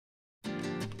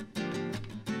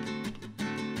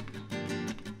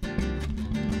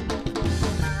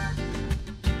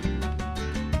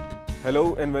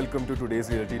Hello and welcome to today's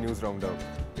Realty News Roundup,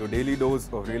 your daily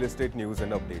dose of real estate news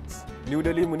and updates. New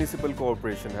Delhi Municipal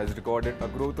Corporation has recorded a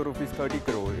growth of Rs 30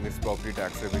 crore in its property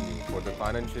tax revenue for the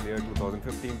financial year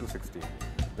 2015-16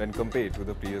 when compared to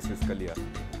the previous fiscal year.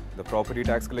 The property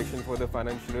tax collection for the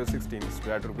financial year 16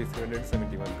 stood at Rs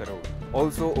 371 crore.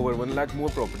 Also, over 1 lakh more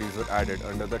properties were added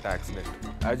under the tax net.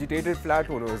 Agitated flat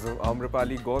owners of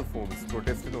Amrapali golf homes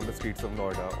protested on the streets of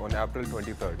Noida on April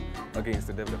 23rd against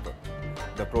the developer.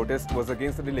 The protest was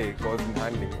against the delay caused in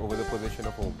handing over the possession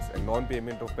of homes and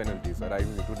non-payment of penalties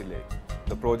arising due to delay.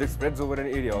 The project spreads over an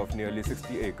area of nearly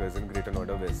 60 acres in Greater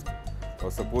Noida West. It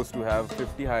was supposed to have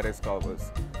 50 high-rise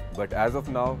towers, but as of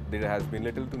now, there has been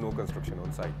little to no construction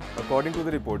on site. According to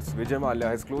the reports, Vijay Mallya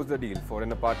has closed the deal for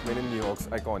an apartment in New York's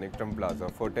iconic Trump Plaza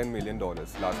for $10 million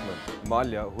last month.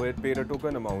 Mallya, who had paid a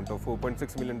token amount of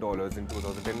 $4.6 million in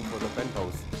 2010 for the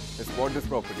penthouse, has bought this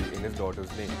property in his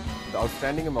daughter's name. The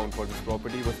outstanding amount for this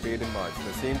property was paid in March,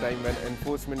 the same time when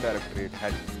Enforcement Directorate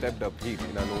had stepped up heat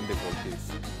in a loan default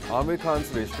case. Amir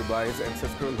Khan's wish to buy his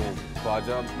ancestral home,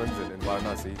 Khwaja Manzil in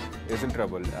Varanasi, is in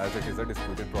trouble as it is a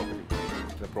disputed property.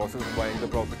 The process of buying the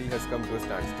property has come to a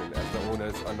standstill as the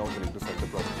owners are not willing to sell the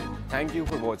property. Thank you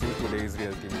for watching today's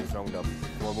Realty News Roundup.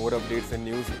 For more updates and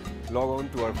news, log on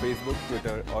to our Facebook,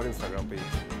 Twitter or Instagram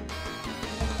page.